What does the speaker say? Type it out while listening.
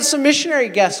Some missionary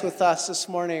guests with us this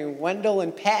morning, Wendell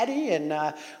and Patty,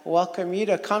 and welcome you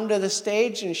to come to the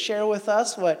stage and share with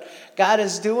us what God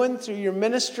is doing through your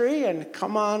ministry. And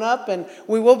come on up, and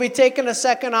we will be taking a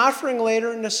second offering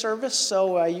later in the service,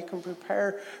 so you can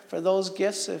prepare for those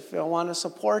gifts if you want to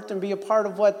support and be a part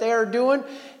of what they are doing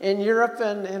in Europe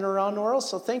and around the world.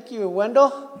 So thank you,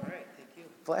 Wendell. All right, thank you.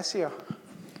 Bless you.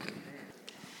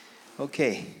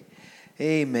 Okay,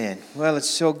 amen. Well, it's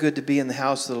so good to be in the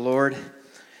house of the Lord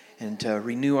and to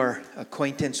renew our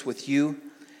acquaintance with you.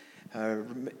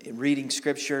 Reading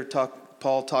Scripture,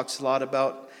 Paul talks a lot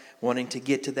about wanting to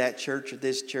get to that church or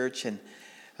this church and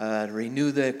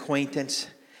renew the acquaintance.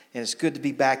 And it's good to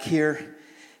be back here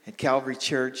at Calvary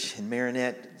Church in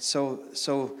Marinette.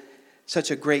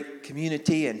 Such a great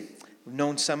community, and we've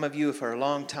known some of you for a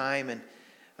long time, and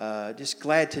just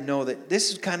glad to know that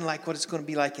this is kind of like what it's going to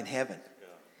be like in heaven.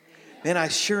 Man, I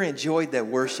sure enjoyed that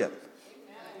worship.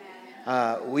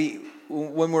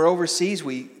 When we're overseas,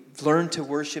 we learn to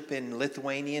worship in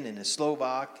Lithuanian and in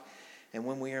Slovak, and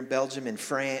when we are in Belgium in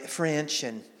French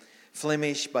and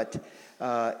Flemish. But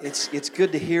it's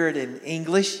good to hear it in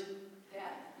English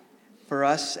for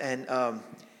us, and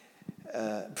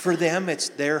for them it's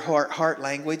their heart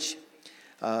language.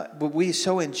 But we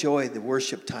so enjoy the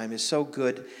worship time. It's so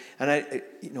good, and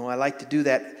I like to do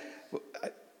that.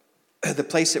 The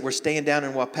place that we're staying down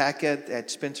in Wapaka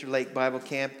at Spencer Lake Bible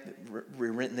Camp,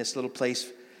 we're renting this little place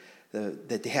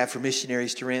that they have for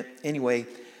missionaries to rent. Anyway,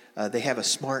 they have a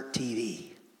smart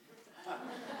TV.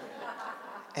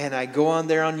 And I go on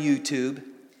there on YouTube,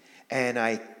 and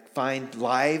I find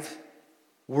live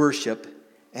worship,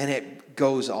 and it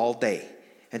goes all day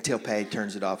until Patty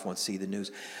turns it off, wants to see the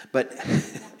news. But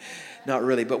not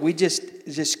really. But we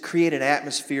just create an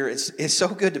atmosphere. It's so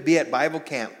good to be at Bible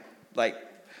camp. Like,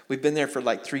 we've been there for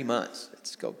like 3 months.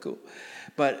 It's so cool.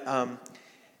 But,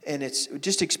 and it's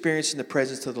just experiencing the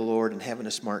presence of the Lord and having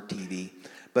a smart TV.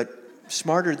 But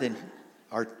smarter than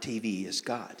our TV is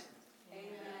God. Amen.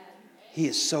 He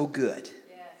is so good.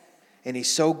 Yes. And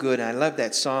He's so good. And I love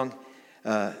that song,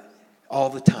 All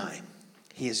the Time.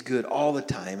 He is good all the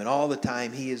time. And all the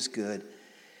time He is good.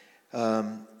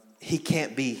 He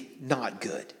can't be not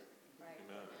good. Right.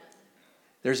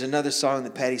 There's another song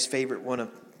that Patty's favorite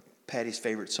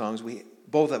songs.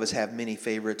 Both of us have many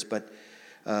favorites, but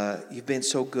you've been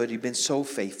so good. You've been so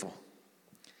faithful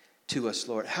to us,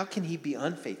 Lord. How can He be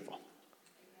unfaithful?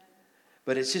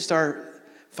 But it's just our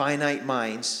finite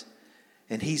minds,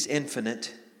 and He's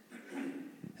infinite,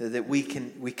 that we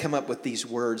come up with these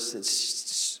words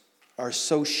that are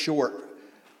so short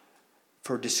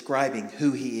for describing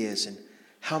who He is and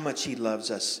how much He loves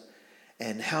us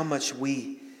and how much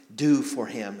we do for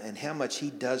Him and how much He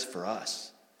does for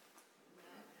us.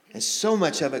 And so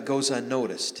much of it goes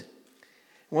unnoticed.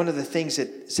 One of the things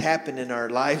that's happened in our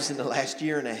lives in the last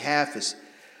year and a half is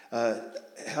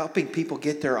helping people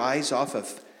get their eyes off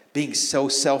of being so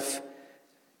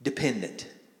self-dependent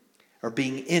or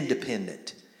being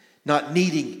independent, not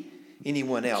needing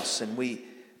anyone else. And we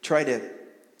try to,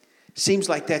 seems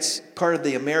like that's part of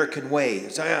the American way.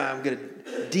 It's, I'm going to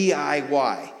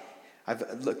DIY.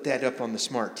 I've looked that up on the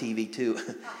smart TV too.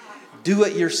 Do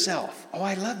it yourself. Oh,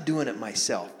 I love doing it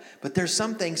myself. But there's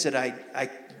some things that I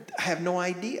have no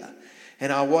idea.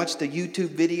 And I'll watch the YouTube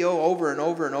video over and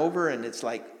over and over, and it's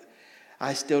like,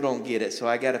 I still don't get it, so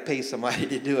I got to pay somebody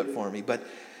to do it for me. But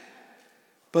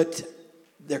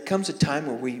there comes a time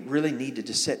where we really need to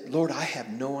just say, Lord, I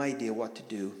have no idea what to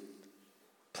do.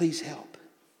 Please help.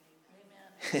 Amen.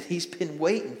 And He's been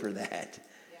waiting for that.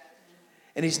 Yeah.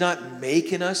 And He's not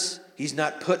making us. He's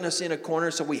not putting us in a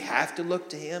corner so we have to look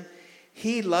to Him.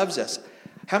 He loves us.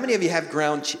 How many of you have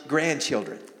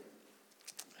grandchildren?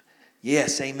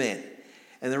 Yes, amen.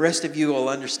 And the rest of you will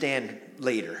understand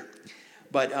later.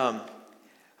 But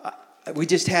we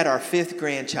just had our 5th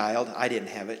grandchild. I didn't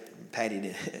have it. Patty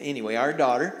did. Anyway, our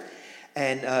daughter.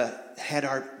 And had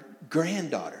our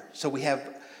granddaughter. So we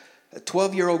have a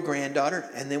 12-year-old granddaughter.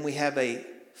 And then we have a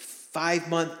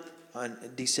 5-month, on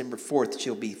December 4th,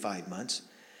 she'll be 5 months,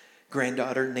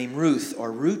 granddaughter named Ruth,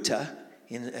 or Ruta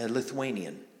in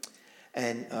Lithuanian.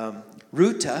 And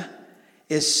Ruta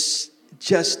is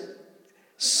just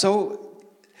so,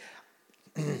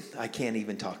 I can't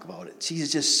even talk about it. She's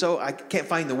just so, I can't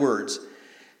find the words.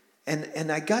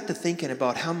 And I got to thinking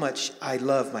about how much I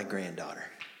love my granddaughter.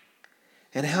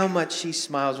 And how much she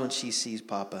smiles when she sees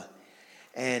Papa.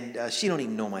 And she don't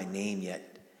even know my name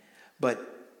yet. But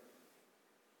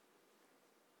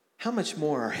how much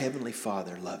more our Heavenly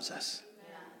Father loves us.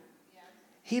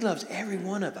 He loves every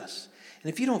one of us.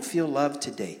 And if you don't feel loved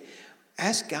today,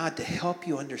 ask God to help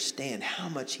you understand how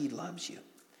much He loves you.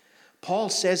 Paul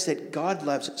says that God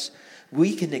loves us.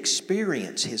 We can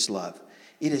experience his love.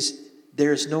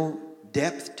 There is no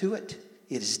depth to it.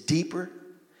 It is deeper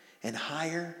and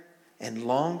higher and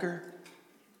longer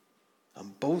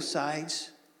on both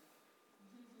sides,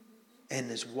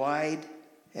 and as wide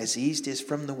as the east is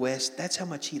from the west. That's how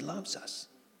much he loves us.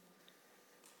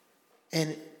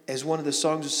 And as one of the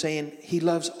songs was saying, he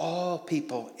loves all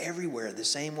people everywhere the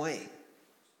same way.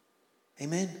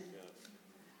 Amen?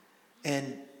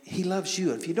 And he loves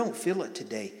you. If you don't feel it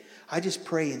today, I just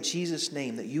pray in Jesus'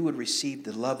 name that you would receive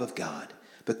the love of God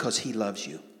because he loves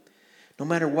you. No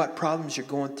matter what problems you're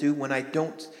going through, when I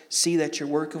don't see that you're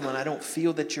working, when I don't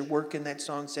feel that you're working, that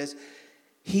song says,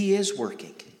 he is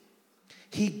working.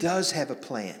 He does have a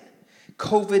plan.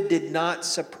 COVID did not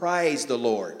surprise the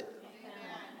Lord.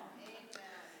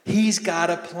 He's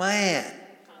got a plan.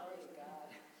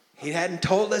 He hadn't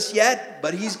told us yet,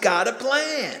 but he's got a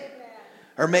plan.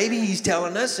 Or maybe he's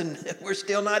telling us and we're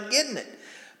still not getting it.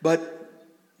 But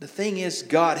the thing is,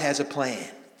 God has a plan.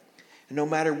 And no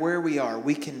matter where we are,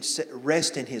 we can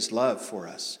rest in his love for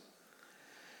us.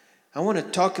 I want to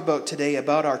talk today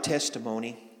about our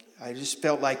testimony. I just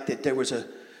felt like that there was a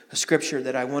scripture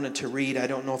that I wanted to read. I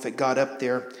don't know if it got up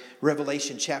there.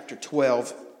 Revelation chapter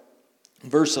 12,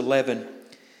 verse 11.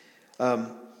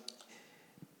 I'm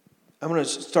going to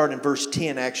start in verse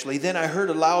 10 actually. Then I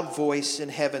heard a loud voice in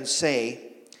heaven say,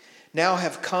 now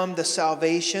have come the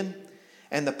salvation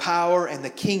and the power and the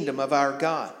kingdom of our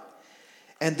God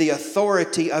and the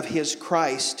authority of his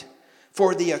Christ.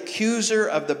 For the accuser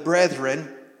of the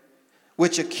brethren,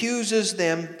 which accuses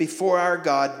them before our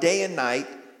God day and night,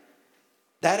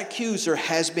 that accuser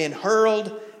has been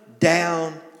hurled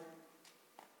down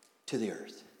to the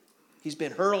earth. He's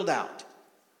been hurled out.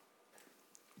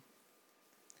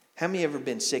 How many ever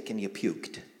been sick and you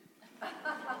puked?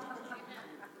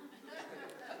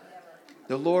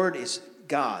 The Lord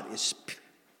God is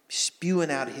spewing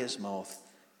out of his mouth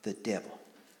the devil,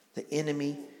 the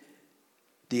enemy,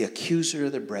 the accuser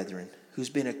of the brethren, who's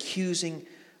been accusing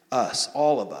us,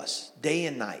 all of us, day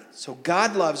and night. So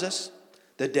God loves us.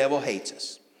 The devil hates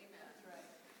us.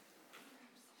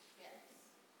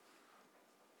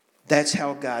 That's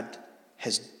how God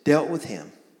has dealt with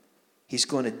him. He's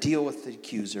going to deal with the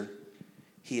accuser.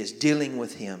 He is dealing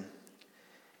with him.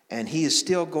 And he is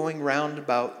still going round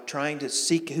about trying to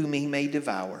seek whom he may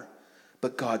devour.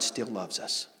 But God still loves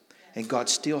us. And God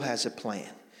still has a plan.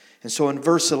 And so in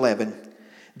verse 11,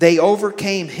 they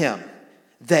overcame him.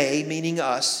 They, meaning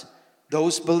us,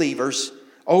 those believers,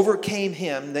 overcame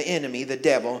him, the enemy, the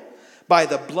devil, by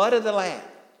the blood of the Lamb.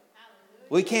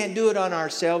 We can't do it on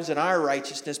ourselves and our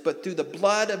righteousness, but through the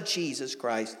blood of Jesus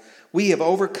Christ, we have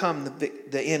overcome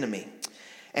the enemy.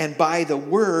 And by the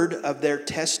word of their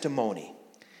testimony.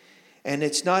 And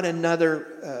it's not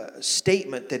another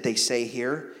statement that they say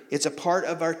here. It's a part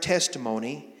of our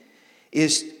testimony.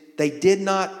 Is they did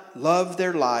not love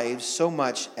their lives so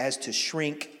much as to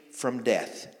shrink from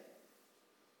death.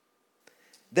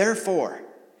 Therefore,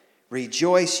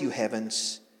 rejoice, you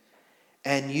heavens,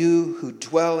 and you who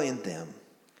dwell in them.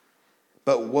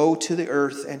 But woe to the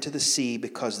earth and to the sea,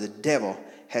 because the devil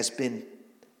has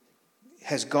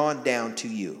gone down to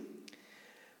you.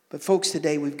 But folks,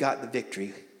 today we've got the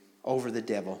victory over the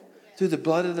devil through the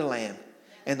blood of the Lamb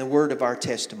and the word of our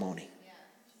testimony.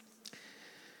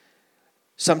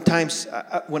 Sometimes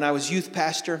when I was youth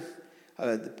pastor,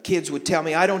 the kids would tell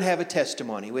me, I don't have a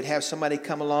testimony. We'd have somebody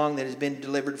come along that has been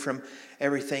delivered from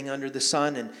everything under the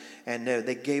sun, and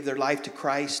they gave their life to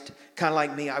Christ. Kind of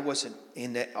like me, I wasn't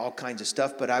in all kinds of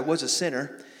stuff, but I was a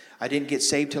sinner. I didn't get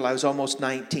saved till I was almost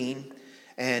 19.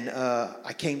 And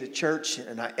I came to church,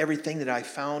 and everything that I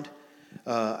found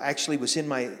actually was in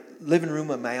my living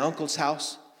room of my uncle's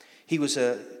house. He was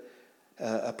a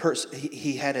person.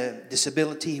 He had a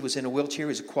disability. He was in a wheelchair. He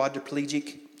was a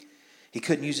quadriplegic. He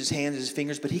couldn't use his hands and his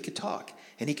fingers, but he could talk,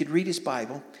 and he could read his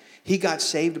Bible. He got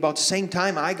saved about the same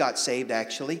time I got saved,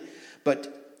 actually.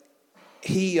 But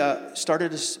he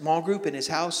started a small group in his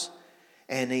house,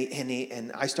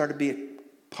 and I started to be a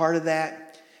part of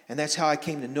that. And that's how I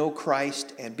came to know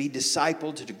Christ and be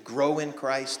discipled, to grow in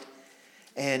Christ.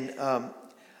 And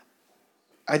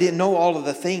I didn't know all of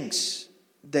the things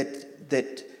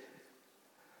that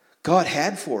God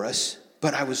had for us,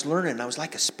 but I was learning. I was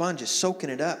like a sponge, just soaking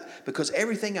it up, because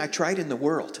everything I tried in the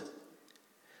world,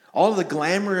 all of the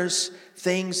glamorous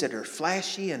things that are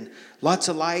flashy and lots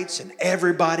of lights and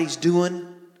everybody's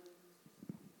doing,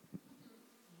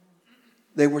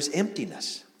 there was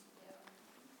emptiness.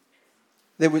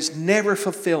 There was never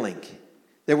fulfilling.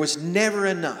 There was never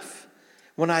enough.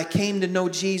 When I came to know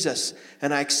Jesus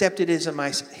and I accepted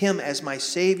Him as my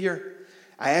Savior,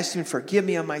 I asked him to forgive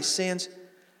me of my sins.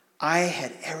 I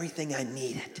had everything I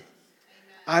needed.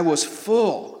 I was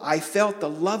full. I felt the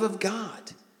love of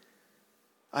God.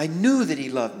 I knew that he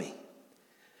loved me.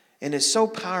 And it's so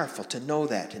powerful to know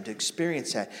that and to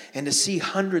experience that and to see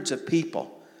hundreds of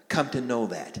people come to know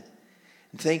that.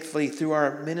 And thankfully, through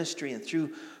our ministry and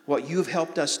through what you've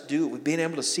helped us do, we've been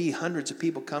able to see hundreds of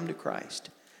people come to Christ.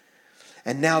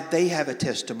 And now they have a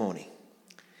testimony.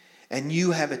 And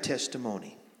you have a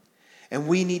testimony. And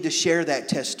we need to share that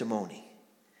testimony.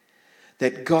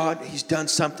 That God, he's done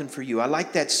something for you. I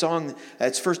like that song.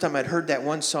 That's the first time I'd heard that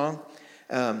one song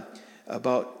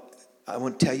about, I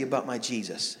want to tell you about my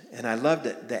Jesus. And I love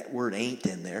that word ain't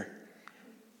in there.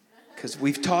 Because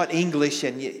we've taught English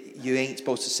and you ain't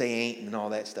supposed to say ain't and all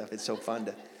that stuff. It's so fun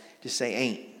to just say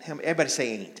ain't. Everybody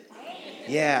say ain't.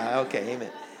 Yeah, okay,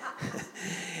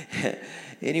 amen.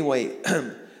 Anyway,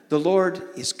 the Lord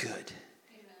is good.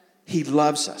 He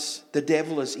loves us. The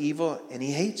devil is evil and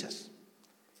he hates us.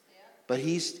 But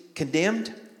he's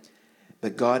condemned.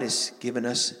 But God has given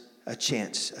us a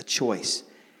chance, a choice.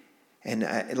 And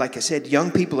like I said, young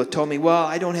people have told me, well,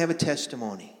 I don't have a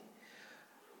testimony.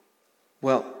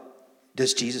 Well,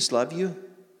 does Jesus love you?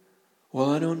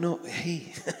 Well, I don't know.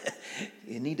 Hey,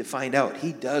 you need to find out.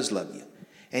 He does love you.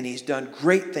 And he's done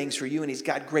great things for you. And he's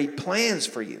got great plans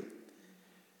for you.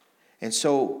 And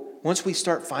so once we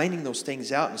start finding those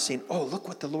things out and seeing, oh, look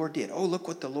what the Lord did. Oh, look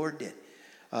what the Lord did.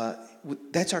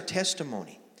 That's our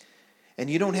testimony. And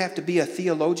you don't have to be a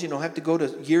theologian. You don't have to go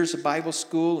to years of Bible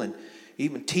school and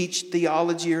even teach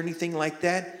theology or anything like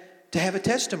that to have a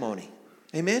testimony.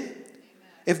 Amen?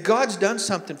 If God's done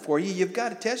something for you, you've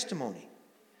got a testimony.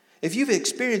 If you've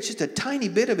experienced just a tiny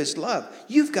bit of his love,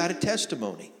 you've got a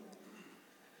testimony.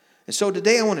 And so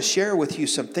today I want to share with you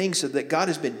some things that God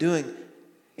has been doing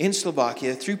in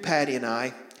Slovakia through Patty and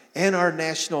I and our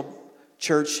national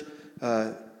church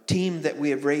team that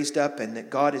we have raised up and that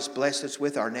God has blessed us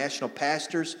with, our national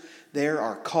pastors there,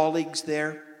 our colleagues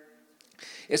there.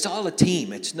 It's all a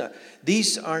team.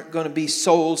 These aren't going to be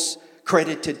souls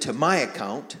credited to my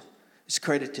account. It's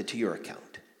credited to your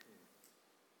account.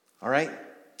 All right?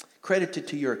 Credited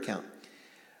to your account.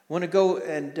 I want to go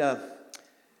and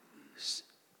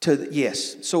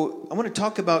yes. So I want to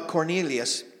talk about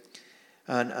Cornelius.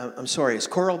 I'm sorry, is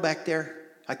Coral back there?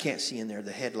 I can't see in there.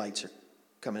 The headlights are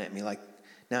coming at me like,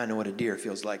 now I know what a deer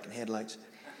feels like in headlights.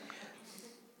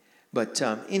 But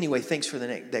anyway, thanks for the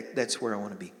next. That's where I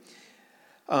want to be.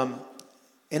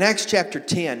 In Acts chapter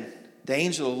 10, the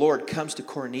angel of the Lord comes to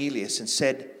Cornelius and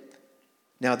said,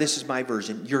 now this is my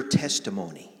version, your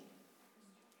testimony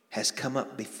has come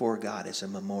up before God as a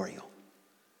memorial.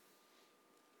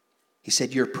 He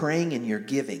said, your praying and your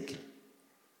giving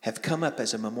have come up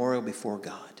as a memorial before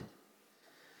God.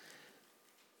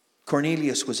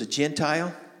 Cornelius was a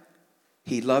Gentile.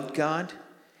 He loved God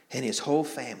and his whole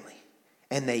family.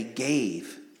 And they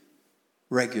gave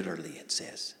regularly, it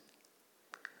says.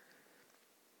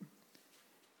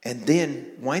 And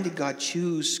then, why did God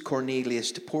choose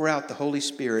Cornelius to pour out the Holy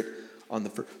Spirit on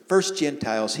the first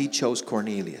Gentiles? He chose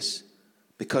Cornelius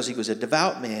because he was a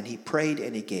devout man. He prayed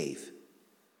and he gave.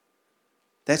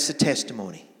 That's the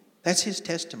testimony. That's his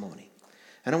testimony.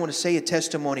 And I want to say a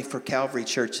testimony for Calvary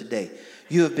Church today.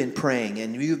 You have been praying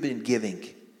and you've been giving.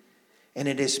 And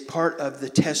it is part of the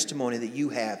testimony that you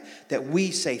have that we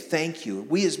say thank you.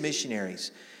 We as missionaries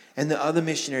and the other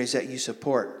missionaries that you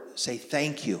support say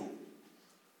thank you.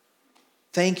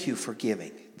 Thank you for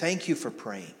giving. Thank you for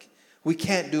praying. We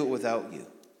can't do it without you.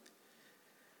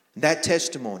 That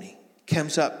testimony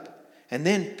comes up. And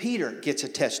then Peter gets a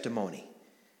testimony.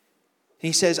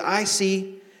 He says, I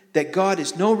see that God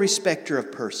is no respecter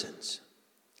of persons.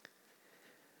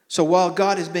 So while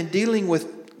God has been dealing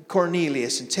with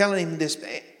Cornelius and telling him, this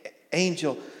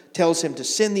angel tells him to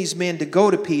send these men to go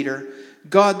to Peter,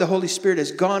 God, the Holy Spirit,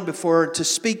 has gone before to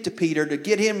speak to Peter, to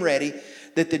get him ready,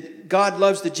 that God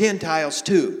loves the Gentiles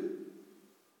too.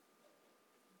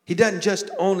 He doesn't just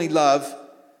only love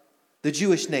the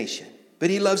Jewish nation, but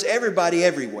he loves everybody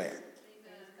everywhere.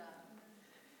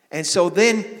 And so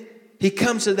then he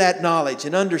comes to that knowledge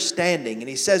and understanding, and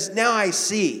he says, now I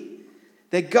see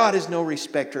that God is no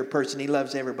respecter of person. He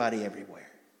loves everybody everywhere.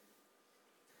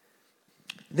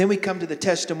 Then we come to the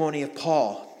testimony of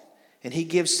Paul, and he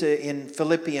gives in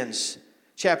Philippians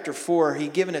chapter 4, he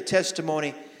given a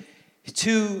testimony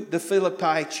to the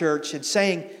Philippi church and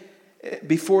saying,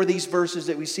 before these verses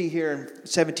that we see here in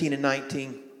 17 and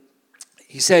 19,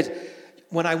 he said,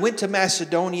 when I went to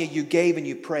Macedonia, you gave and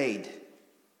you prayed.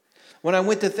 When I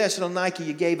went to Thessalonica,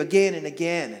 you gave again and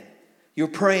again. And you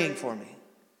were praying for me.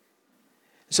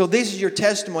 So this is your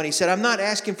testimony. He said, I'm not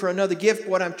asking for another gift.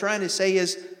 What I'm trying to say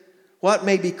is, what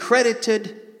may be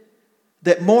credited,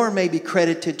 that more may be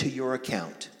credited to your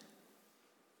account.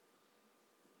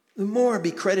 The more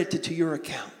be credited to your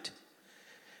account.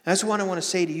 That's what I want to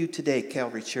say to you today,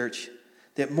 Calvary Church,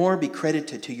 that more be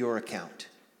credited to your account.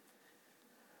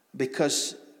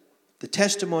 Because the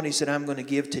testimonies that I'm going to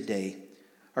give today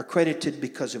are credited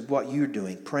because of what you're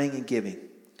doing, praying and giving.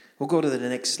 We'll go to the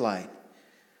next slide.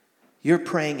 You're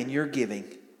praying and you're giving.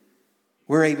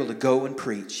 We're able to go and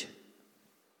preach.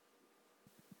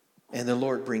 And the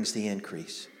Lord brings the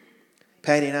increase.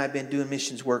 Patty and I have been doing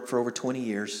missions work for over 20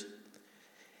 years.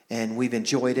 And we've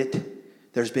enjoyed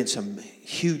it. There's been some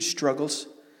huge struggles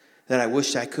that I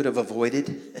wish I could have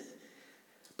avoided.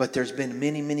 But there's been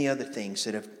many, many other things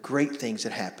great things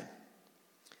that happen.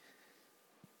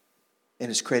 And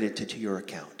it's credited to your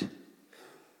account.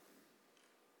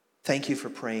 Thank you for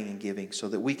praying and giving so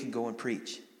that we can go and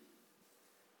preach.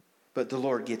 But the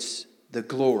Lord gets the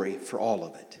glory for all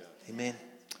of it. Amen.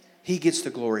 He gets the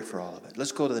glory for all of it.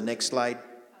 Let's go to the next slide.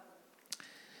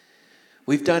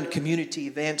 We've done community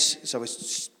events. So I was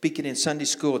speaking in Sunday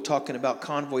school talking about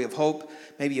Convoy of Hope.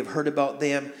 Maybe you've heard about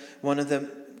them. One of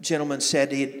the gentlemen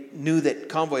said he knew that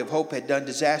Convoy of Hope had done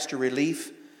disaster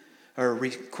relief or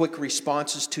quick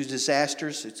responses to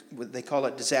disasters. They call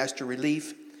it disaster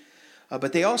relief.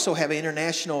 But they also have an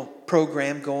international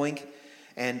program going.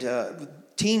 And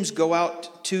teams go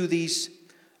out to these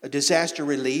disaster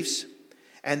reliefs.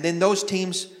 And then those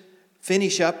teams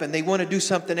finish up and they want to do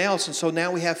something else. And so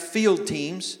now we have field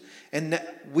teams. And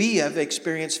we have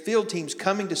experienced field teams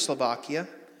coming to Slovakia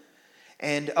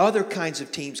and other kinds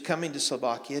of teams coming to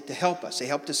Slovakia to help us. They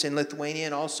helped us in Lithuania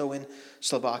and also in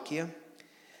Slovakia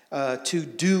to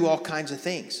do all kinds of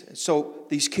things. And so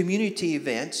these community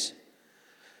events,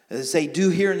 as they do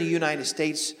here in the United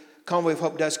States, Convoy of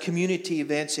Hope does community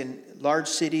events in large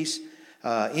cities,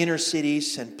 inner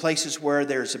cities, and places where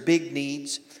there's big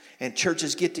needs. And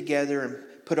churches get together and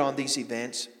put on these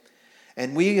events.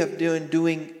 And we have been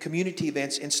doing community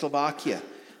events in Slovakia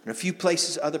and a few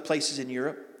places, other places in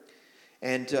Europe.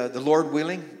 And the Lord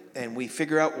willing, and we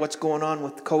figure out what's going on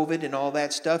with COVID and all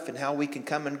that stuff and how we can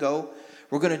come and go.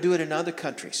 We're going to do it in other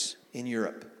countries in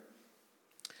Europe.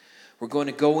 We're going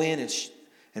to go in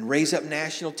and raise up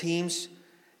national teams.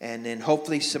 And then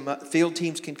hopefully some field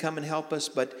teams can come and help us.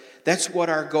 But that's what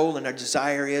our goal and our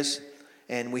desire is.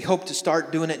 And we hope to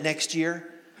start doing it next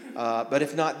year. But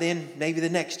if not then, maybe the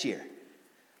next year.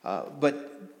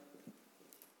 But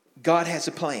God has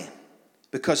a plan.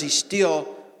 Because He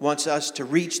still wants us to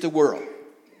reach the world.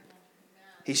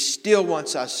 He still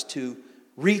wants us to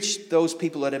reach those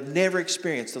people that have never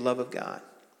experienced the love of God.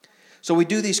 So we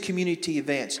do these community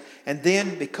events. And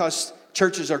then because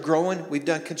churches are growing, we've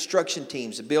done construction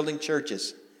teams of building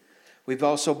churches. We've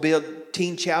also built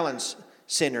teen challenge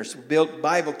centers. We built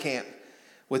Bible camp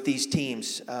with these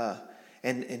teams.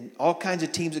 And all kinds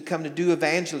of teams that come to do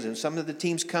evangelism. Some of the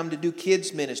teams come to do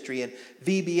kids ministry and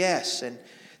VBS. And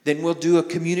then we'll do a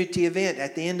community event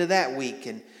at the end of that week.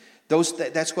 And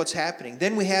that's what's happening.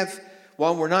 Then we have,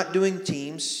 while we're not doing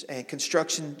teams and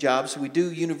construction jobs, we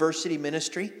do university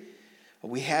ministry.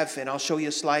 We have, and I'll show you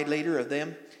a slide later of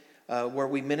them, where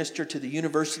we minister to the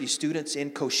university students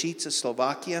in Košice,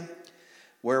 Slovakia,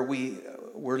 where we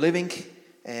were living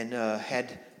and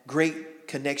had great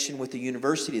connection with the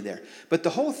university there. But the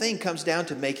whole thing comes down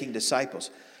to making disciples.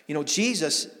 You know,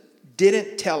 Jesus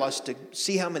didn't tell us to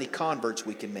see how many converts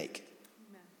we can make.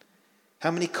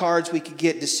 How many cards we could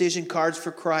get, decision cards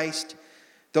for Christ.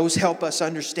 Those help us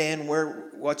understand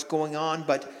what's going on.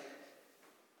 But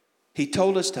He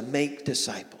told us to make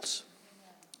disciples.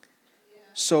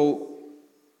 So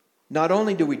not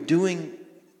only do we doing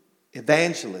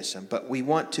evangelism, but we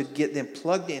want to get them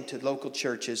plugged into local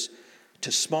churches,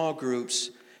 to small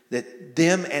groups, that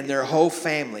them and their whole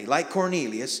family, like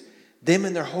Cornelius, them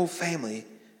and their whole family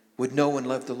would know and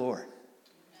love the Lord.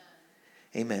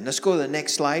 Amen. Let's go to the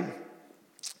next slide.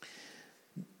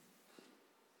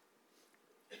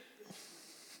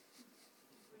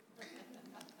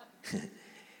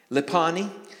 Lipani.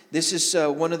 This is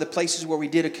one of the places where we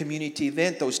did a community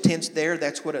event. Those tents there,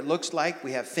 that's what it looks like.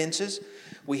 We have fences.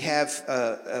 We have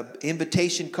an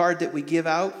invitation card that we give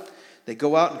out. They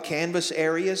go out and canvass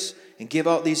areas and give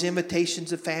out these invitations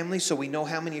to families so we know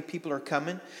how many people are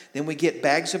coming. Then we get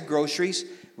bags of groceries.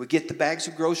 We get the bags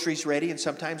of groceries ready, and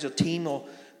sometimes a team will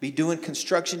be doing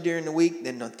construction during the week.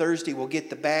 Then on Thursday, we'll get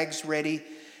the bags ready,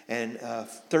 and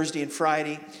Thursday and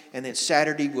Friday. And then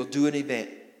Saturday, we'll do an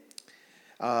event.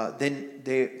 Then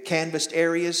they canvassed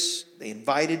areas. They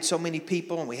invited so many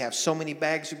people, and we have so many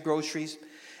bags of groceries.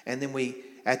 And then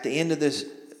at the end of this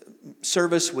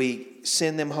service, we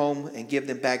send them home and give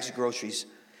them bags of groceries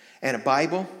and a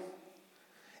Bible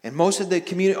And most of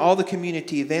the all the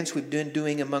community events we've been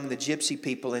doing among the Gypsy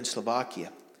people in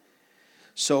Slovakia.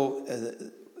 So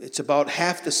it's about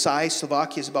half the size.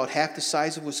 Slovakia is about half the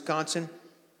size of Wisconsin.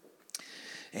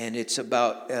 And it's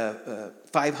about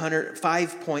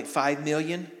 5.5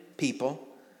 million people.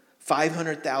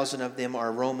 500,000 of them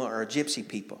are Roma or Gypsy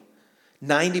people.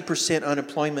 90%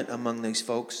 unemployment among these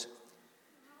folks.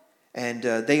 And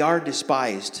they are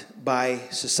despised by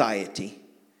society.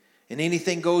 And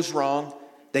anything goes wrong,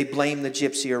 they blame the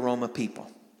Gypsy or Roma people.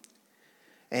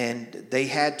 And they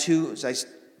had to, as I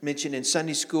mentioned in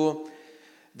Sunday school,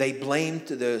 they blamed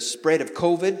the spread of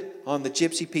COVID on the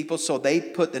Gypsy people, so they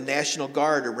put the National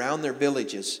Guard around their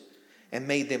villages and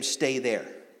made them stay there.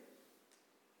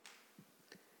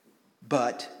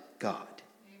 But God.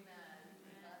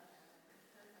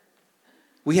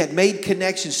 We had made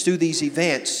connections through these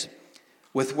events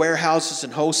with warehouses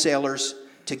and wholesalers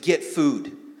to get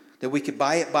food, that we could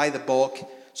buy it by the bulk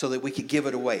so that we could give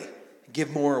it away,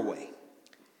 give more away.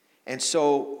 And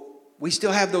so we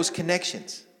still have those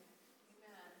connections.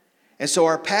 And so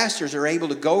our pastors are able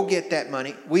to go get that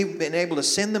money. We've been able to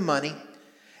send the money.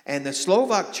 And the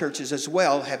Slovak churches as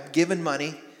well have given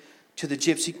money to the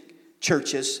Gypsy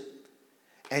churches,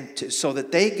 and so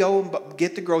that they go and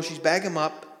get the groceries, bag them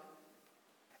up,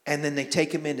 and then they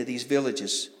take them into these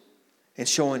villages and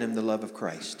showing them the love of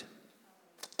Christ.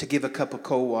 To give a cup of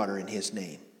cold water in His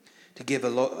name. To give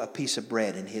a piece of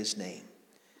bread in His name.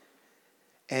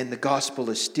 And the gospel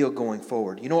is still going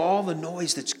forward. You know, all the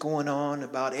noise that's going on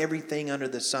about everything under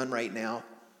the sun right now.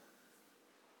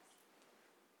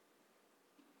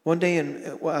 One day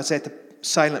I was at the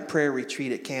silent prayer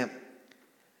retreat at camp.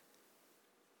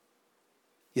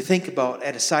 You think about,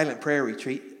 at a silent prayer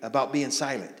retreat, about being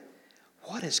silent.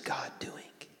 What is God doing?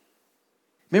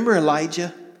 Remember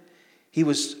Elijah? He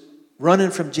was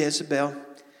running from Jezebel,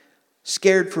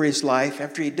 scared for his life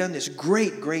after he'd done this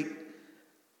great,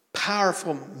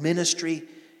 powerful ministry,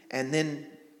 and then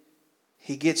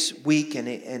he gets weak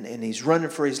and he's running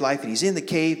for his life, and he's in the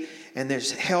cave, and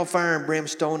there's hellfire and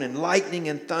brimstone and lightning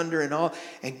and thunder and all,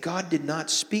 and God did not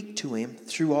speak to him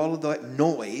through all of that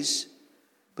noise,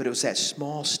 but it was that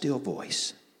small, still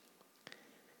voice.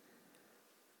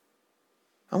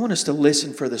 I want us to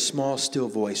listen for the small, still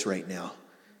voice right now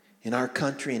in our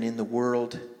country and in the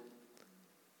world.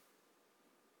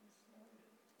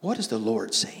 What is the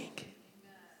Lord saying?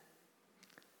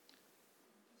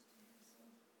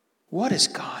 What is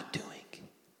God doing?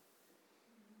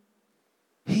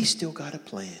 He's still got a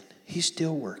plan. He's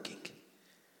still working.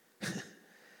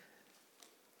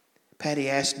 Patty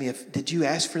asked me, did you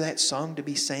ask for that song to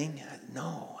be sang?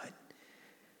 No.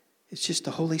 It's just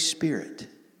the Holy Spirit.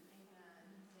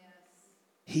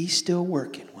 He's still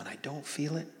working when I don't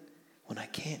feel it, when I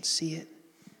can't see it.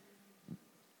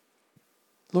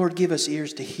 Lord, give us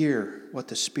ears to hear what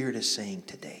the Spirit is saying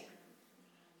today.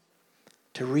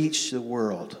 To reach the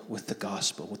world with the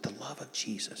gospel, with the love of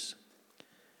Jesus.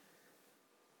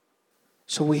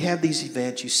 So we have these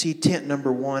events. You see tent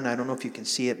number 1. I don't know if you can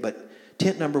see it, but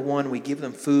tent number 1, we give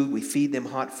them food. We feed them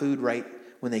hot food right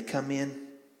when they come in.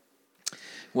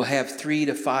 We'll have 3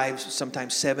 to 5,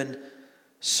 sometimes 7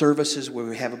 services where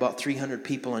we have about 300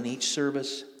 people in each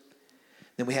service.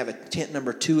 Then we have a tent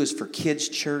number 2 is for kids'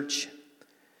 church.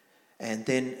 And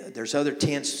then there's other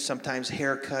tents, sometimes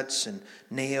haircuts and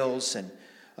nails and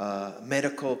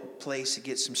medical place to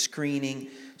get some screening.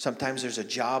 Sometimes there's a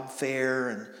job fair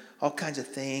and all kinds of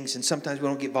things. And sometimes we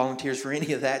don't get volunteers for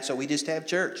any of that, so we just have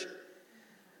church.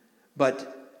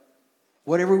 But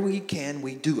whatever we can,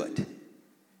 we do it.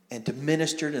 And to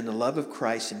minister in the love of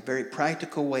Christ in very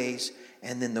practical ways,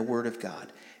 and then the Word of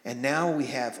God. And now we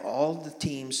have all the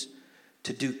teams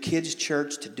to do kids'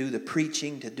 church, to do the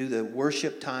preaching, to do the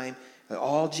worship time.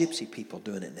 All Gypsy people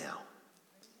doing it now.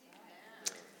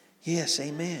 Yes,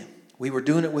 amen. We were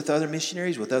doing it with other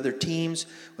missionaries, with other teams,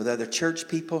 with other church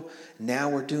people.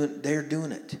 Now they're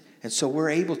doing it. And so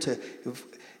we're able to,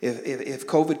 if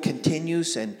COVID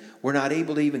continues and we're not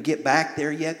able to even get back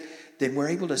there yet, then we're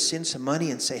able to send some money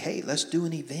and say, hey, let's do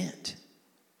an event.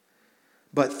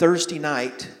 But Thursday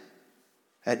night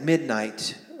at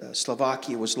midnight,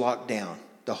 Slovakia was locked down,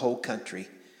 the whole country.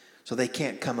 So they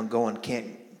can't come and go and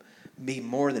can't be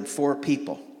more than 4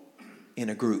 people in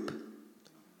a group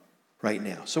right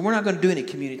now. So we're not going to do any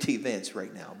community events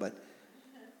right now, but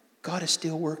God is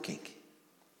still working.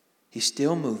 He's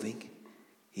still moving.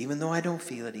 Even though I don't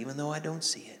feel it, even though I don't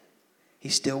see it,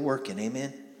 He's still working.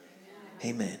 Amen?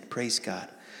 Amen. Praise God.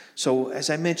 So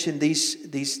as I mentioned, this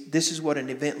is what an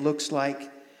event looks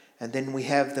like. And then we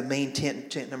have the main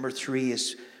tent. Tent number 3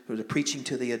 is the preaching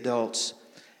to the adults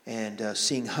and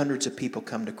seeing hundreds of people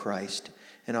come to Christ.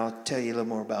 And I'll tell you a little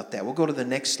more about that. We'll go to the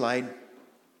next slide.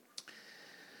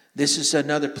 This is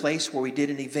another place where we did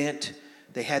an event.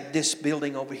 They had this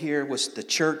building over here was the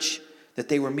church that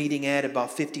they were meeting at,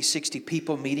 about 50, 60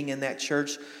 people meeting in that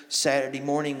church. Saturday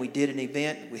morning we did an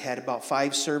event. We had about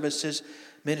 5 services,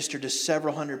 ministered to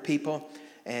several hundred people.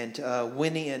 And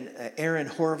Winnie and Aaron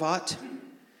Horvat,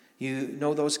 you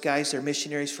know those guys, they're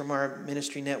missionaries from our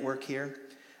ministry network here.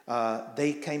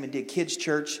 They came and did kids'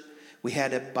 church. We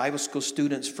had a Bible school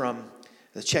students from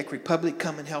the Czech Republic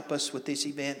come and help us with this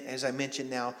event. As I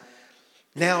mentioned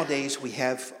nowadays we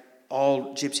have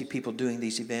all gypsy people doing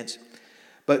these events.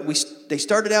 But they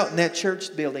started out in that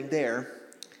church building there.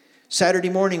 Saturday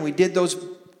morning we did those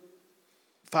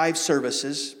 5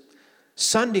 services.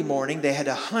 Sunday morning they had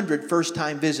 100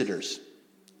 first-time visitors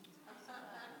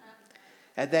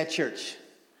at that church.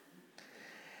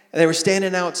 And they were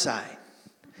standing outside.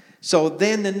 So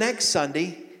then the next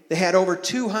Sunday they had over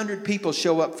 200 people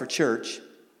show up for church.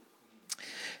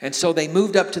 And so they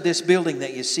moved up to this building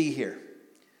that you see here.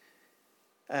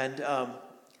 And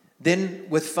then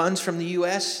with funds from the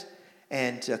U.S.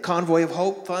 and Convoy of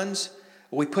Hope funds,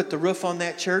 we put the roof on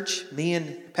that church. Me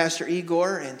and Pastor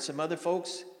Igor and some other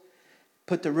folks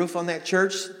put the roof on that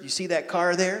church. You see that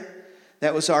car there?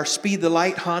 That was our Speed the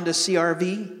Light Honda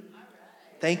CRV.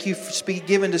 Thank you for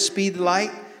giving to Speed the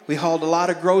Light. We hauled a lot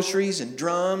of groceries and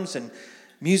drums and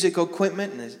musical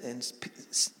equipment and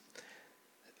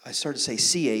I started to say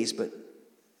CAs, but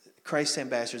Christ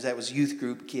Ambassadors, that was youth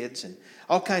group kids and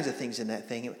all kinds of things in that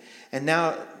thing. And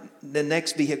now the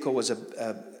next vehicle was a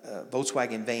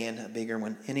Volkswagen van, a bigger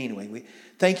one. And anyway, we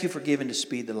thank you for giving to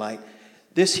Speed the Light.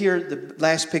 This here, the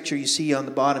last picture you see on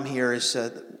the bottom here is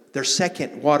their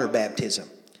second water baptism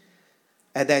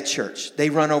at that church.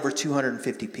 They run over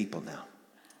 250 people now.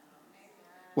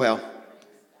 Well,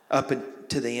 up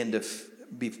to the end of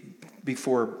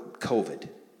before COVID.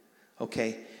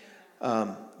 Okay?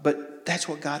 But that's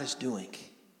what God is doing.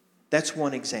 That's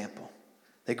one example.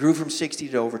 They grew from 60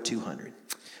 to over 200.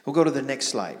 We'll go to the next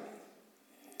slide.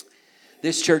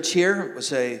 This church here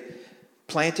was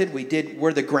planted. We did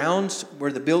where the grounds,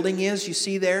 where the building is, you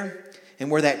see there, and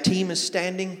where that team is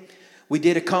standing. We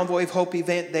did a Convoy of Hope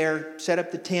event there, set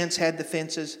up the tents, had the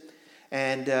fences,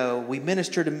 and we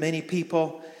ministered to many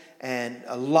people. And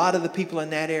a lot of the people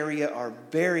in that area are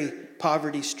very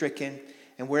poverty-stricken,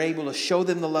 and we're able to show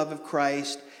them the love of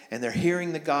Christ, and they're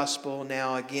hearing the gospel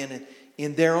now again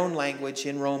in their own language,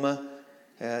 in Roma,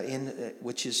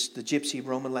 which is the Gypsy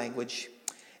Roma language,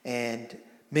 and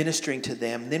ministering to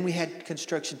them. Then we had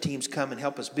construction teams come and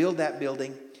help us build that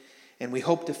building, and we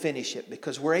hope to finish it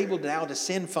because we're able now to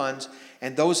send funds,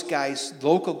 and those guys,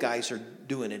 local guys, are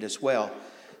doing it as well,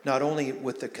 not only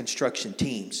with the construction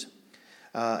teams.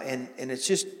 And it's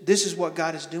just, this is what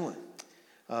God is doing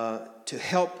to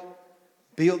help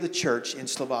build the church in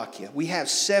Slovakia. We have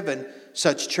 7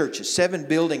 such churches, 7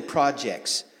 building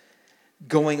projects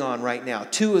going on right now.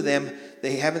 2 of them,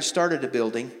 they haven't started a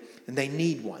building and they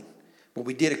need one. Well,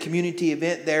 we did a community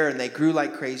event there and they grew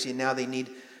like crazy, and now they need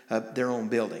their own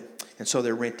building. And so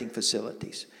they're renting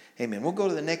facilities. Amen. We'll go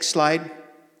to the next slide.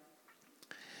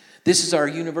 This is our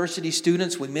university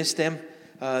students. We miss them.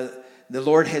 The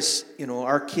Lord has,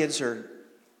 our kids are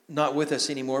not with us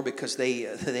anymore because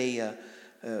they're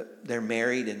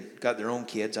married and got their own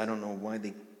kids. I don't know why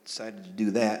they decided to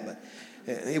do that, but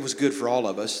it was good for all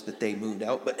of us that they moved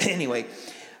out. But anyway,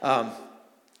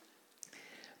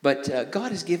 but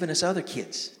God has given us other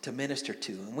kids to minister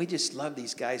to, and we just love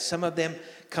these guys. Some of them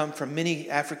come from many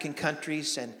African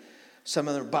countries, and some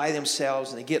of them are by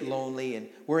themselves, and they get lonely, and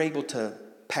we're able to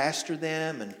pastor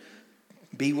them and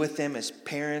be with them as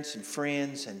parents and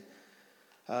friends, and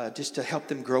just to help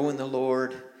them grow in the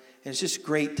Lord. And it's just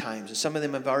great times. And some of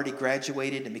them have already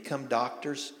graduated and become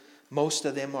doctors. Most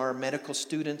of them are medical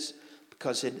students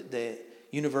because the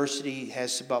university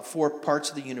has about 4 parts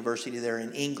of the university that are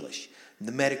in English.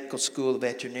 The medical school, the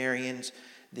veterinarians,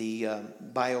 the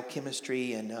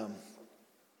biochemistry, and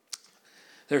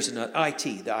there's another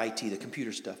the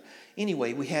computer stuff.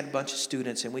 Anyway, we had a bunch of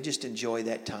students, and we just enjoy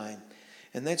that time.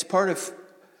 And that's part of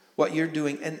what you're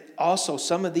doing. And also,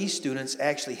 some of these students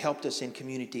actually helped us in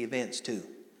community events too.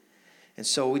 And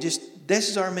so this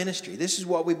is our ministry. This is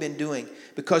what we've been doing.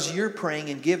 Because you're praying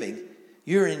and giving,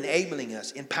 you're enabling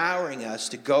us, empowering us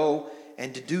to go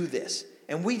and to do this.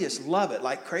 And we just love it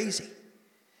like crazy.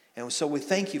 And so we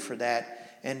thank you for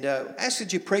that. And ask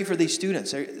that you pray for these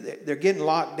students. They're getting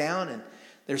locked down, and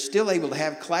they're still able to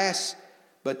have class,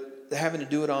 but they're having to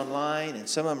do it online. And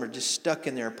some of them are just stuck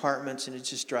in their apartments, and it's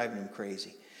just driving them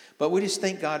crazy. But we just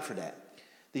thank God for that,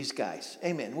 these guys.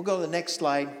 Amen. We'll go to the next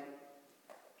slide.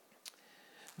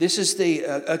 This is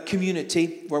a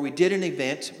community where we did an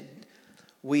event.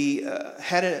 We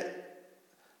had a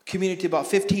community about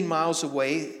 15 miles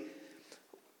away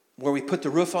where we put the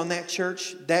roof on that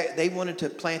church. They wanted to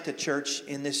plant a church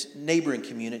in this neighboring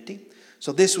community.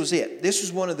 So this was it. This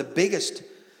was one of the biggest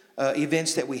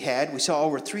events that we had. We saw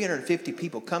over 350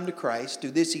 people come to Christ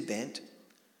through this event.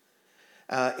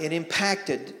 It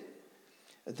impacted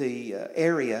the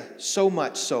area so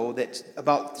much so that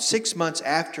about 6 months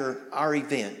after our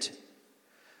event,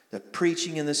 the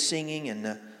preaching and the singing and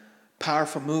the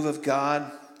powerful move of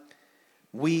God,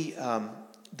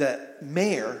 the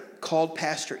mayor called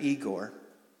Pastor Igor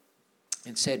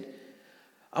and said,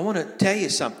 I want to tell you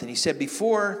something. He said,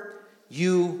 before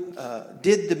you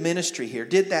did the ministry here,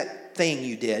 did that thing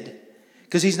you did,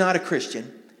 because he's not a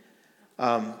Christian,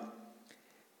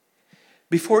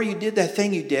 before you did that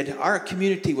thing you did, our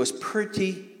community was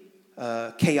pretty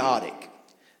chaotic.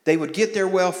 They would get their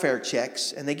welfare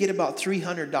checks, and they get about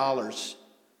 $300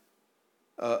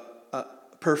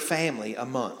 per family a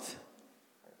month.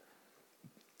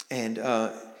 And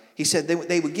he said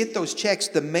they would get those checks.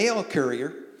 The mail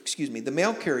courier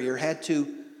had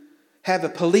to have a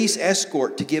police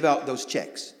escort to give out those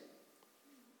checks.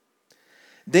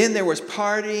 Then there was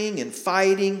partying and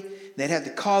fighting. They'd have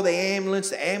to call the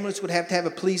ambulance. The ambulance would have to have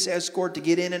a police escort to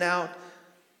get in and out.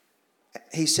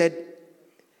 He said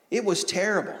it was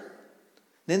terrible.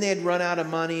 Then they'd run out of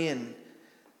money and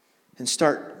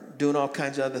start doing all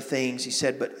kinds of other things. He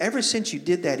said, but ever since you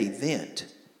did that event,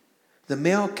 the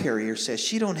mail carrier says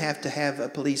she don't have to have a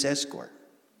police escort.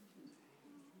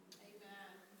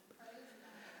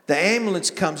 The ambulance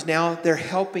comes now. They're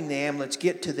helping the ambulance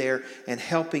get to there and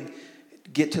helping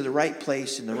get to the right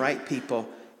place and the right people.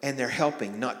 And they're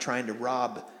helping, not trying to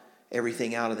rob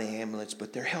everything out of the ambulance,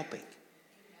 but they're helping.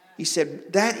 He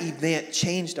said that event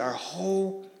changed our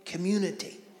whole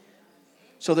community.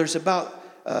 So there's about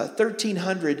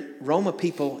 1,300 Roma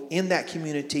people in that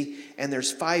community, and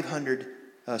there's 500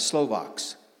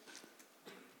 Slovaks.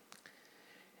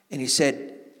 And he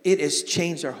said, it has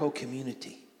changed our whole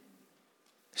community.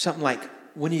 Something like,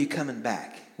 when are you coming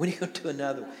back? When are you going to do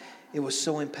another one? It was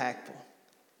so impactful.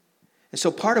 And so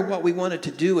part of what we wanted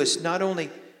to do is not only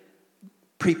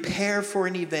prepare for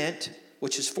an event,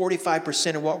 which is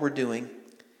 45% of what we're doing,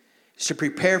 is to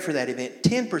prepare for that event.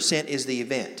 10% is the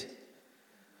event.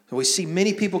 So we see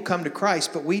many people come to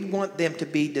Christ, but we want them to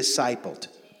be discipled.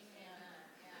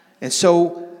 And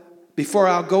so before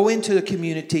I'll go into the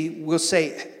community, we'll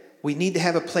say we need to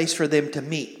have a place for them to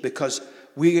meet, because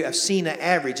we have seen an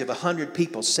average of 100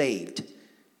 people saved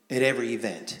at every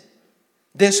event.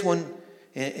 This one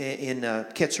in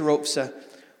Ketserovca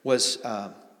was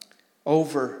about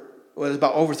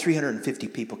over 350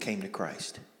 people came to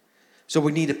Christ. So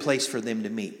we need a place for them to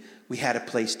meet. We had a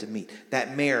place to meet.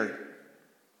 That mayor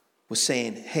was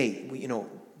saying, hey,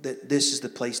 this is the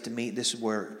place to meet. This is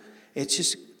where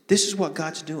this is what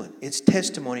God's doing. It's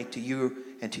testimony to you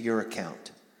and to your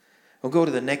account. We'll go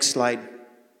to the next slide.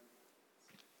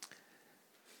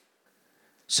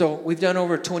 So we've done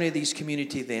over 20 of these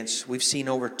community events. We've seen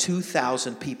over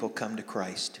 2,000 people come to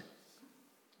Christ.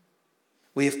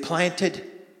 We have planted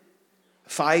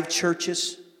 5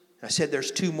 churches. I said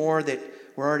there's 2 more that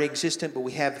were already existent, but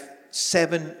we have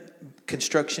 7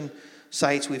 construction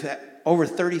sites. We've had over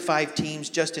 35 teams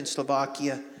just in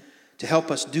Slovakia to help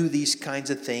us do these kinds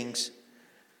of things.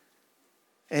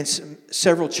 And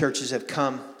several churches have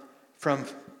come from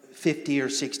 50 or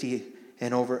 60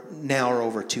 and now are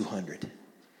over 200.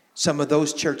 Some of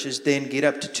those churches then get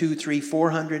up to 200, 300,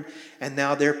 400, and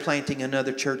now they're planting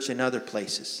another church in other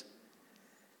places.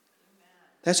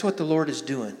 That's what the Lord is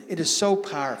doing. It is so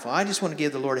powerful. I just want to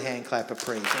give the Lord a hand clap of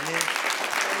praise. Amen.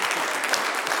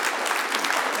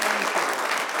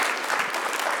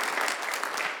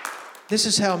 This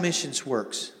is how missions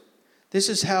works. This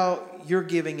is how your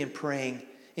giving and praying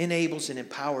enables and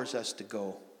empowers us to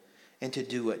go and to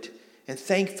do it. And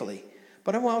thankfully,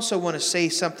 but I also want to say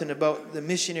something about the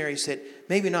missionaries that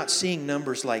maybe not seeing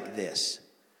numbers like this,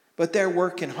 but they're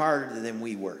working harder than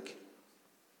we work.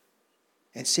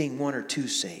 And seeing 1 or 2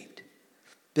 saved.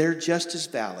 They're just as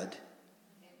valid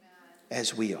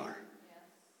as we are.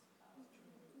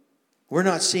 We're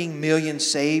not seeing millions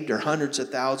saved or hundreds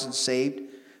of thousands saved,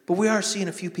 but we are seeing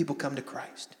a few people come to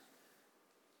Christ.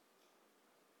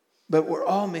 But we're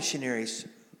all missionaries,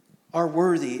 are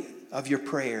worthy of your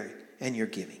prayer and your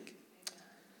giving.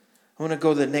 I want to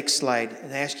go to the next slide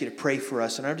and ask you to pray for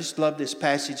us. And I just love this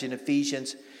passage in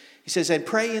Ephesians. He says, and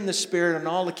pray in the Spirit on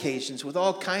all occasions with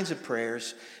all kinds of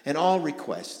prayers and all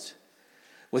requests.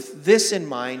 With this in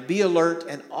mind, be alert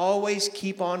and always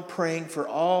keep on praying for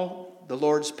all the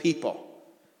Lord's people.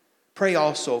 pray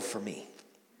also for me.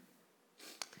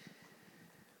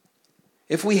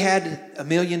 If we had $1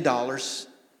 million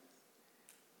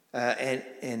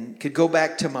and could go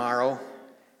back tomorrow,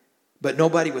 but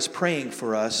nobody was praying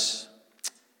for us,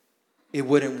 it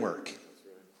wouldn't work.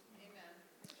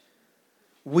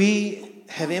 We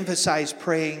have emphasized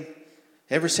praying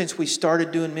ever since we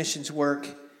started doing missions work,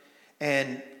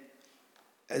 and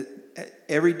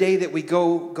every day that we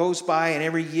goes by and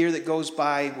every year that goes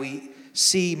by, we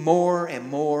see more and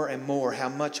more and more how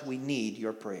much we need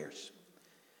your prayers.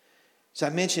 As I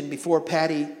mentioned before,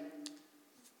 Patty,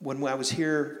 when I was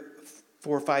here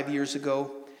 4 or 5 years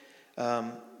ago,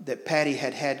 that Patty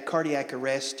had cardiac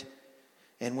arrest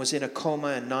and was in a coma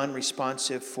and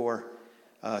non-responsive for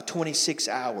 26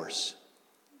 hours.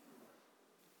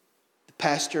 The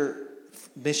pastor,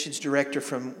 missions director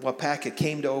from Wapaka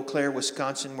came to Eau Claire,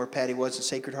 Wisconsin, where Patty was at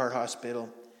Sacred Heart Hospital.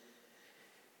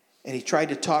 And he tried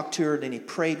to talk to her, then he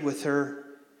prayed with her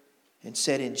and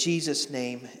said, in Jesus'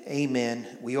 name,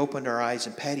 amen. We opened our eyes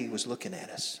and Patty was looking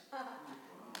at us.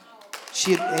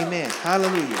 Amen,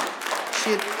 hallelujah.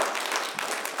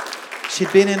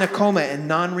 She'd been in a coma and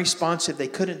non-responsive. They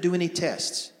couldn't do any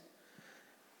tests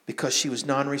because she was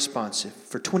non-responsive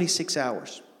for 26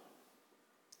 hours.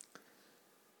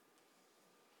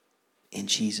 In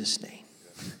Jesus' name.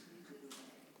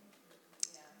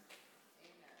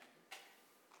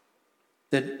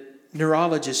 The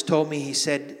neurologist told me, he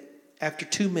said, after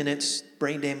 2 minutes,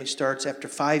 brain damage starts. After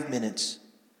 5 minutes,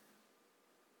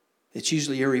 it's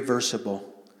usually irreversible.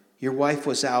 Your wife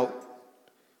was out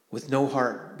with no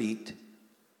heartbeat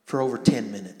for over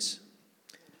 10 minutes.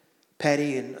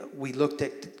 Patty and we looked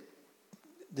at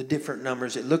the different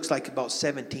numbers. It looks like about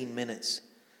 17 minutes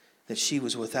that she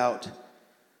was without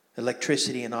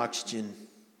electricity and oxygen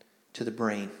to the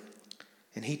brain.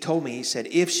 And he told me, he said,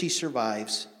 if she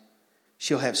survives,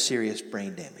 she'll have serious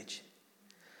brain damage.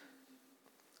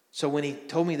 So when he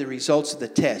told me the results of the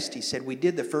test, he said, we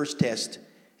did the first test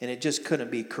and it just couldn't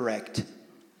be correct.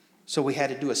 So we had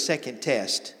to do a second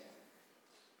test.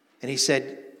 And he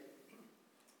said,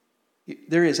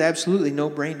 there is absolutely no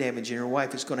brain damage and your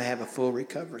wife is going to have a full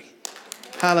recovery.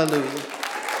 Hallelujah.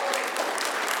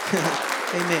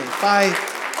 Amen.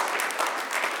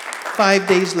 Five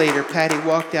days later, Patty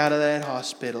walked out of that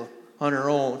hospital on her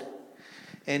own.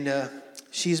 And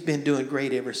she's been doing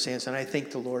great ever since. And I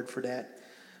thank the Lord for that.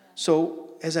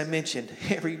 So, as I mentioned,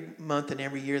 every month and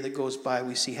every year that goes by,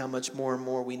 we see how much more and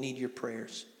more we need your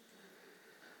prayers.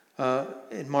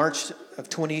 In March of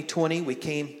 2020, we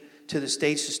came to the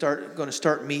States going to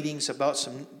start meetings about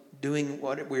doing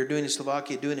what we were doing in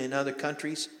Slovakia, doing in other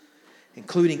countries,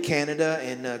 including Canada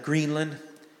and Greenland.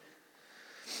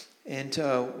 And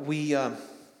we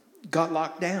got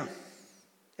locked down.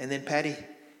 And then Patty,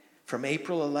 from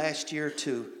April of last year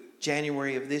to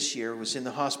January of this year, was in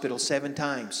the hospital 7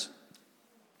 times.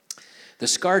 The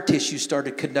scar tissue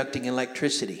started conducting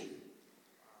electricity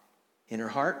in her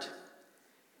heart.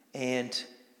 And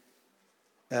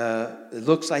it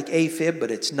looks like AFib,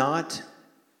 but it's not.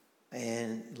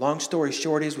 And long story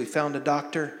short is we found a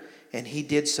doctor, and he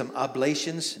did some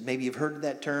ablations. Maybe you've heard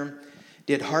that term.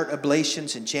 Did heart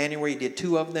ablations in January. He did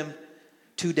 2 of them,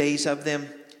 2 days of them,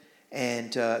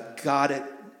 and got it.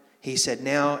 He said,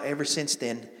 now, ever since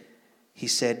then, he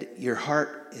said, your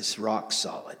heart is rock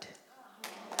solid.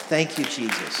 Thank you,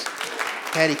 Jesus.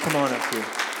 Patty, come on up here.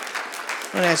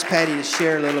 I'm going to ask Patty to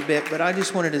share a little bit, but I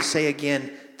just wanted to say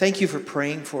again, thank you for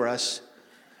praying for us.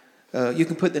 You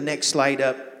can put the next slide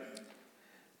up.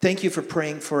 Thank you for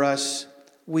praying for us.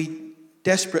 We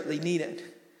desperately need it.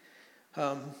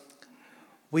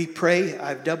 We pray.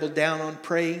 I've doubled down on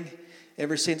praying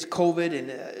ever since COVID,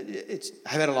 and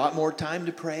I've had a lot more time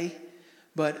to pray.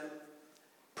 But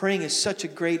praying is such a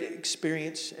great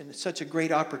experience and such a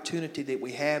great opportunity that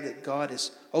we have, that God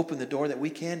has opened the door that we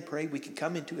can pray. We can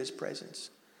come into His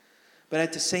presence. But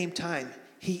at the same time,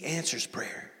 He answers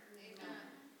prayer. Amen.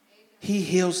 He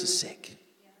heals the sick.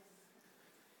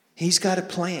 He's got a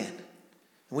plan.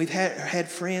 And we've had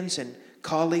friends and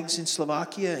colleagues in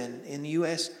Slovakia and in the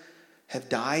U.S. have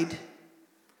died,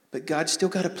 but God's still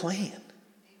got a plan.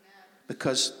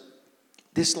 Because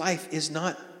this life is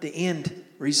not the end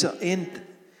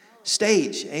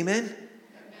stage. Amen?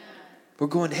 We're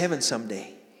going to heaven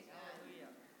someday.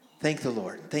 Thank the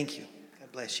Lord. Thank you.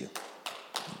 God bless you.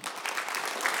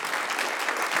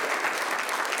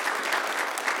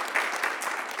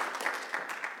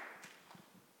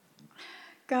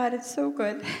 God is so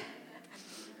good.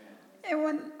 And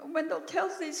when Wendell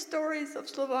tells these stories of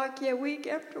Slovakia week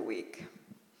after week,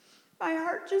 my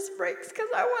heart just breaks because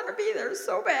I want to be there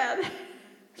so bad.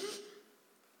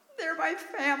 They're my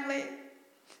family.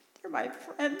 They're my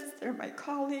friends. They're my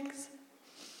colleagues.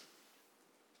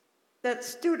 That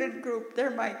student group,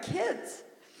 they're my kids.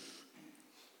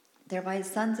 They're my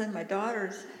sons and my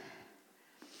daughters.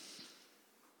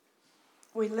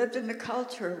 We lived in the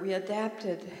culture. We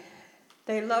adapted.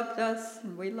 They loved us,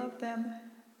 and we loved them.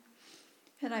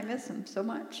 And I miss them so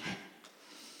much.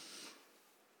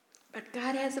 But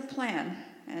God has a plan,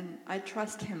 and I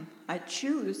trust him. I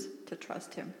choose to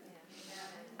trust him.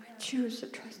 I choose to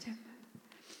trust him.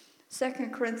 2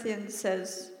 Corinthians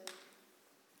says,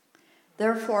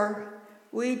 therefore,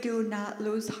 we do not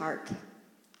lose heart.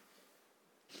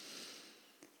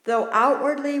 Though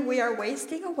outwardly we are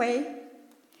wasting away,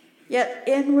 yet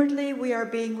inwardly we are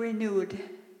being renewed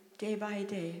day by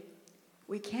day.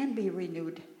 We can be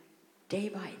renewed day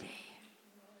by day,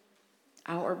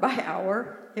 hour by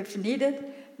hour, if needed,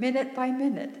 minute by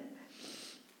minute.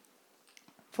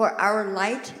 For our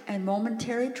light and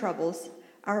momentary troubles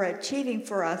are achieving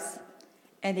for us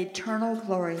an eternal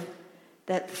glory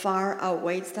that far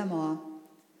outweighs them all.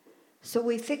 So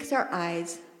we fix our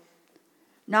eyes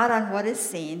not on what is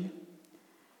seen,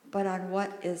 but on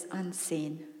what is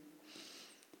unseen.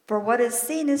 For what is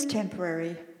seen is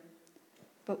temporary,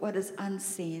 but what is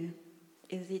unseen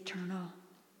is eternal.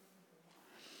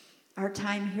 Our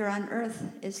time here on earth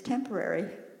is temporary,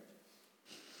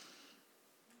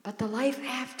 but the life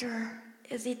after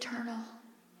is eternal.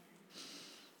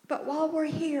 But while we're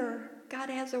here, God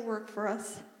has a work for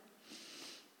us.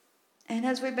 And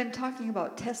as we've been talking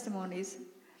about testimonies,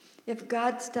 if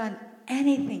God's done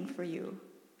anything for you,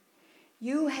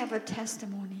 you have a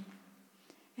testimony,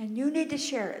 and you need to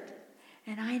share it,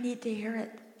 and I need to hear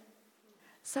it.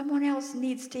 Someone else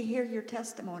needs to hear your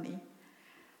testimony.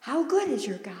 How good is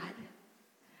your God?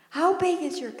 How big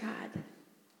is your God?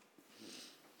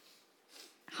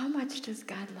 How much does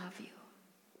God love you?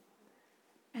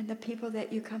 And the people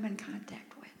that you come in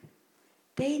contact with,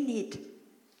 they need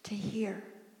to hear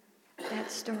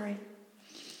that story.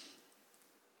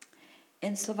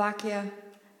 In Slovakia,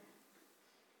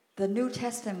 the New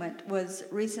Testament was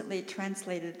recently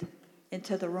translated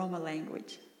into the Roma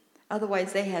language.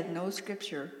 Otherwise, they had no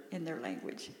scripture in their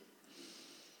language.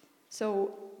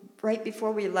 So right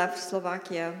before we left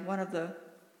Slovakia, one of the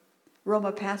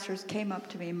Roma pastors came up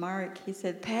to me, Mark. He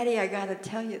said, Patty, I got to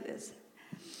tell you this.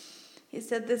 He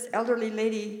said, this elderly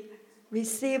lady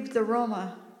received the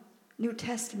Roma New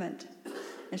Testament,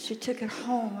 and she took it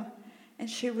home, and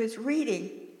she was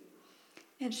reading,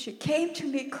 and she came to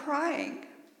me crying.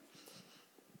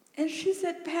 And she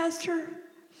said, Pastor,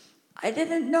 I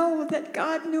didn't know that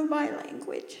God knew my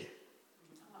language.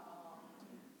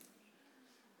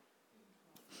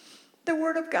 The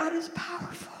Word of God is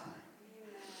powerful.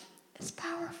 It's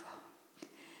powerful.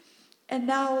 And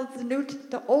now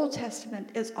the Old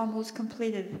Testament is almost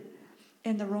completed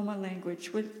in the Roma language,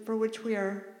 for which we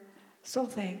are so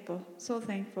thankful, so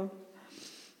thankful.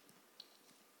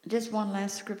 Just one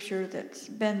last scripture that's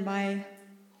been my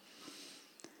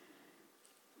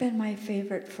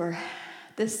favorite for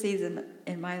this season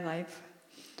in my life.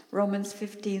 Romans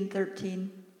 15:13.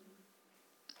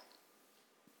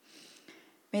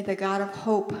 May the God of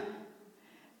hope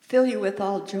fill you with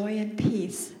all joy and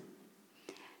peace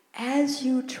as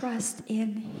you trust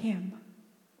in him,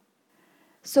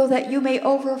 so that you may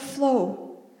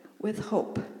overflow with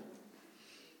hope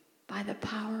by the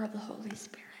power of the Holy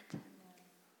Spirit.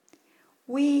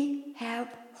 We have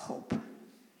hope.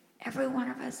 Every one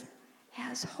of us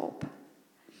has hope.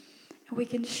 And we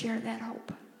can share that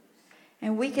hope.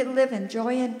 And we can live in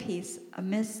joy and peace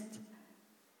amidst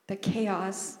the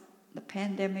chaos, the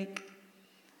pandemic,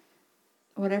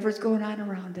 whatever's going on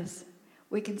around us.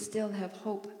 We can still have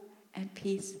hope and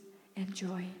peace and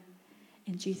joy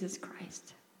in Jesus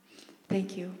Christ.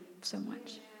 Thank you so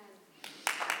much.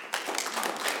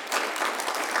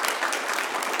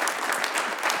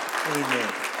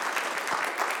 Amen.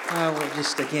 We're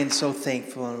just again so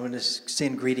thankful, and I want to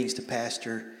send greetings to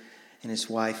Pastor and his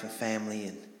wife and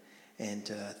family, and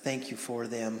thank you for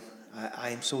them. I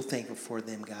am so thankful for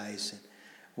them, guys.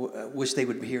 And wish they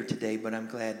would be here today, but I'm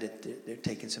glad that they're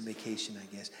taking some vacation,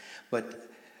 I guess. But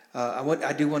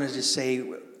I do want to just say,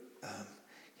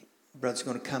 brother's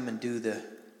going to come and do the.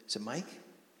 Is it Mike?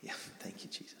 Yeah. Thank you,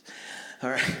 Jesus. All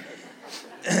right.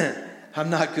 I'm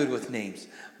not good with names,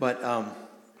 but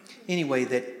anyway,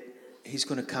 that he's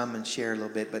going to come and share a little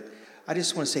bit. But I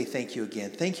just want to say thank you again.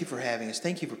 Thank you for having us.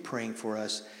 Thank you for praying for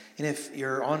us. And if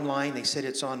you're online, they said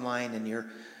it's online, and you're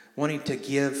wanting to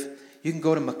give, you can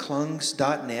go to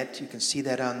McClungs.net. You can see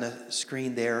that on the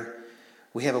screen there.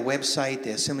 We have a website.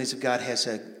 The Assemblies of God has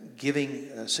a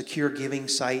secure giving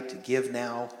site, Give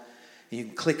Now. You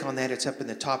can click on that. It's up in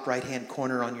the top right-hand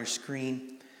corner on your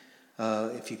screen.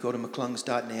 If you go to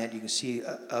McClungs.net, you can see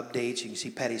updates. You can see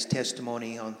Patty's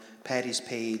testimony on Patty's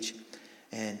page.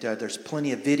 And there's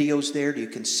plenty of videos there. You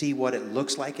can see what it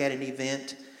looks like at an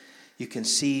event. You can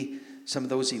see some of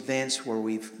those events where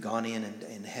we've gone in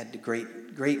and had the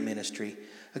great ministry.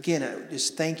 Again,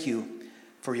 just thank you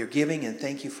for your giving and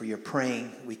thank you for your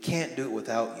praying. We can't do it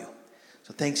without you.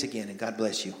 So thanks again, and God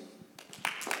bless you.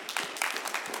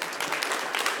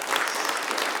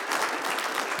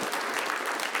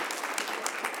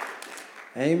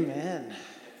 Amen.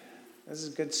 This is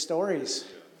good stories.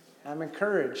 I'm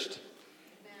encouraged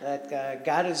that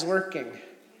God is working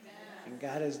and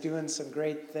God is doing some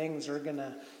great things.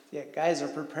 Guys are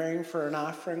preparing for an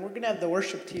offering. We're going to have the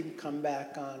worship team come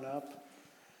back on up.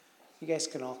 You guys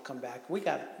can all come back. We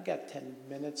got 10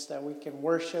 minutes that we can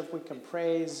worship, we can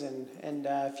praise, and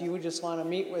if you just want to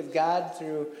meet with God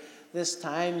through this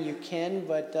time, you can.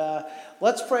 But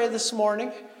let's pray this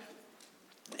morning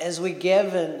as we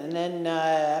give, and then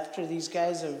after these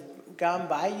guys have gone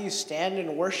by, you stand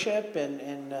and worship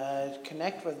and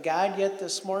connect with God yet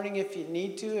this morning if you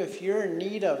need to. If you're in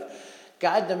need of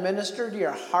God to minister to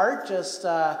your heart, just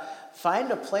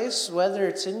find a place, whether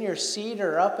it's in your seat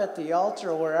or up at the altar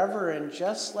or wherever, and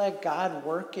just let God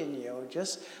work in you.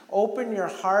 Just open your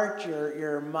heart,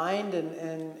 your mind,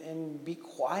 and be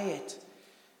quiet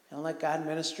and let God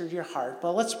minister to your heart.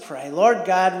 But let's pray. Lord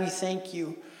God, we thank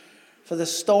you for the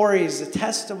stories, the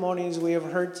testimonies we have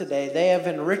heard today. They have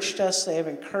enriched us, they have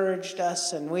encouraged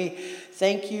us, and we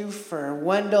thank you for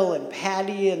Wendell and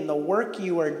Patty and the work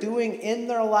you are doing in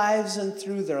their lives and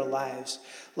through their lives.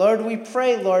 Lord, we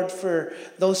pray, Lord, for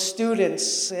those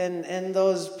students and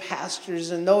those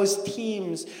pastors and those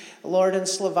teams, Lord, in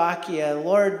Slovakia.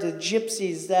 Lord, the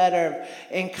gypsies that have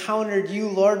encountered you,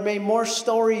 Lord, may more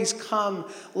stories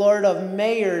come, Lord, of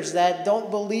mayors that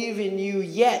don't believe in you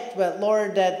yet, but,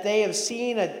 Lord, that they have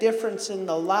seen a difference in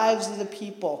the lives of the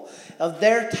people, of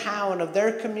their town, of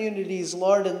their communities,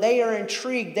 Lord, and they are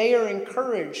intrigued, they are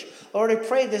encouraged. Lord, I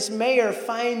pray this mayor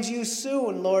finds you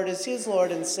soon, Lord, as his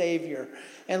Lord and Savior.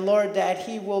 And Lord, that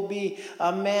he will be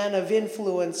a man of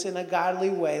influence in a godly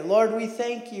way. Lord, we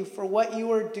thank you for what you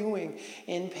are doing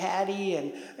in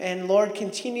Patty. And Lord,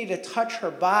 continue to touch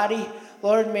her body.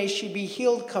 Lord, may she be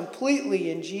healed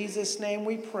completely. In Jesus' name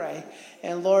we pray.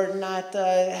 And Lord, not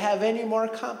have any more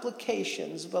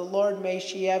complications. But Lord, may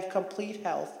she have complete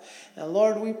health. And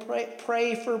Lord, we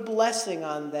pray for blessing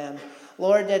on them.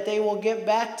 Lord, that they will get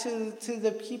back to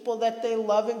the people that they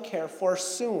love and care for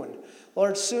soon.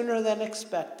 Lord, sooner than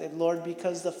expected, Lord,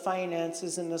 because the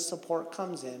finances and the support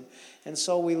comes in. And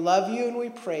so we love you and we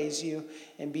praise you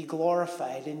and be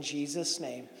glorified in Jesus'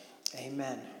 name.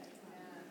 Amen.